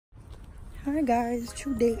Hi guys,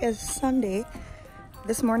 today is Sunday.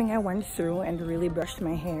 This morning I went through and really brushed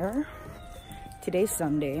my hair. Today's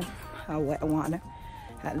Sunday, a wet one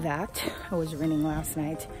at that. It was raining last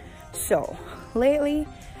night. So lately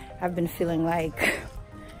I've been feeling like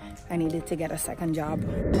I needed to get a second job.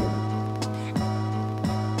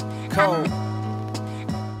 Cold.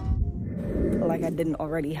 Like I didn't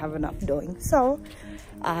already have enough doing. So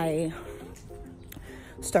I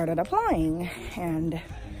started applying and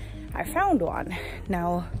I found one.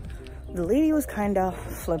 Now, the lady was kind of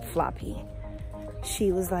flip-floppy.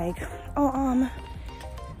 She was like, oh,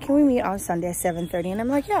 can we meet on Sunday at 7:30? And I'm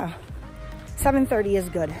like, yeah, 7:30 is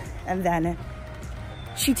good. And then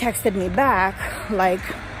she texted me back like,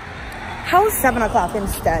 how's 7 o'clock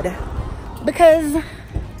instead? Because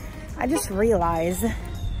I just realized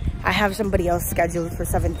I have somebody else scheduled for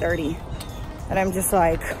 7:30. And I'm just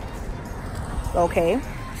like, okay,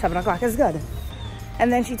 7 o'clock is good.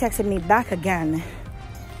 And then she texted me back again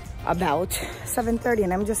about 7:30.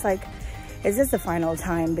 And I'm just like, is this the final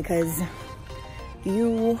time? Because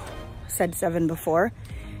you said 7 before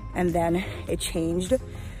and then it changed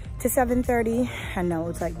to 7:30 and now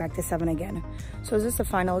it's like back to 7 again. So is this the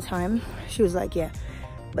final time? She was like, yeah.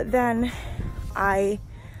 But then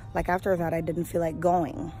after that, I didn't feel like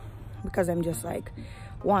going because I'm just like,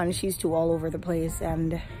 one, she's too all over the place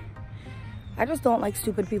and I just don't like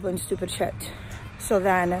stupid people and stupid shit. So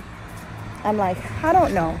then I'm like, I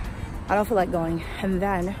don't know. I don't feel like going. And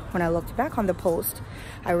then when I looked back on the post,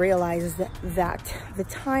 I realized that the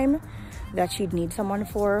time that she'd need someone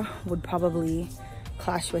for would probably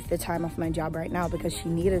clash with the time of my job right now because she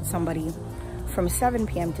needed somebody from 7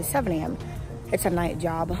 p.m. to 7 a.m. It's a night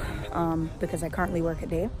job because I currently work a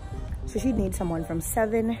day. So she'd need someone from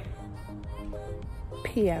 7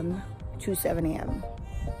 p.m. to 7 a.m.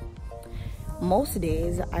 Most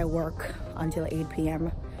days I work until 8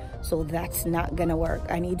 p.m. So that's not gonna work.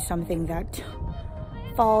 I need something that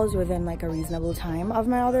falls within like a reasonable time of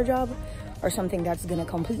my other job or something that's gonna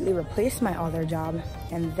completely replace my other job,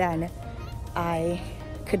 and then I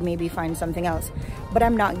could maybe find something else. But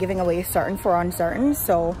I'm not giving away certain for uncertain.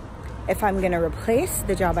 So if I'm gonna replace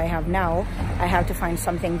the job I have now, I have to find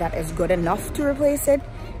something that is good enough to replace it.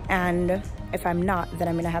 And if I'm not, then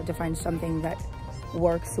I'm gonna have to find something that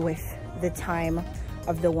works with the time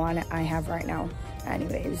of the one I have right now.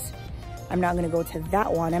 Anyways, I'm not gonna go to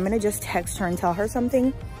that one. I'm gonna just text her and tell her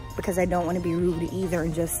something because I don't want to be rude either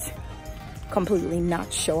and just completely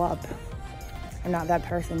not show up. I'm not that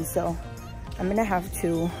person, so I'm gonna have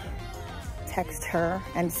to text her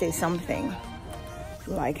and say something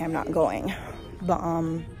like I'm not going. But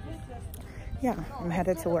yeah, I'm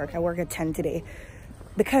headed to work. I work at 10 today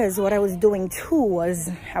because what I was doing too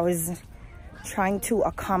was I was trying to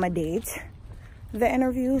accommodate the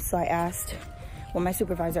interview. So I asked, when my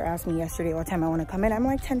supervisor asked me yesterday what time I want to come in, I'm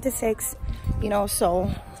like 10 to 6, you know,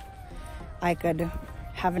 so I could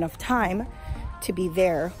have enough time to be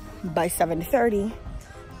there by 7:30.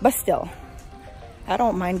 But still, I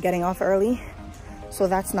don't mind getting off early, so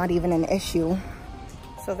that's not even an issue.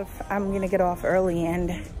 So I'm gonna get off early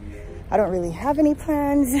and I don't really have any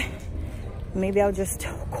plans. Maybe I'll just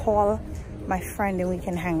call my friend and we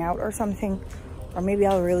can hang out or something, or maybe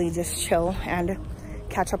I'll really just chill and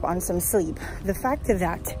catch up on some sleep. The fact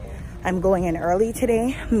that I'm going in early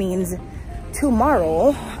today means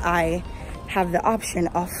tomorrow I have the option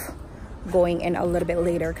of going in a little bit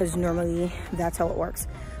later because normally that's how it works.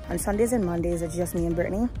 On Sundays and Mondays, it's just me and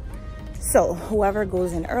Brittany. So whoever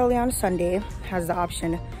goes in early on Sunday has the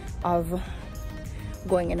option of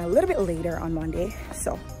going in a little bit later on Monday.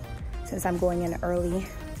 So since I'm going in early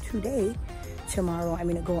today, tomorrow I'm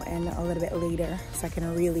gonna go in a little bit later so I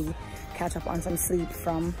can really catch up on some sleep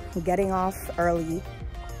from getting off early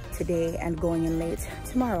today and going in late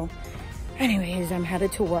tomorrow. Anyways, I'm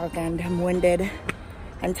headed to work and I'm winded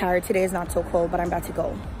and tired. Today is not so cold, but I'm about to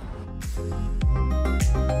go.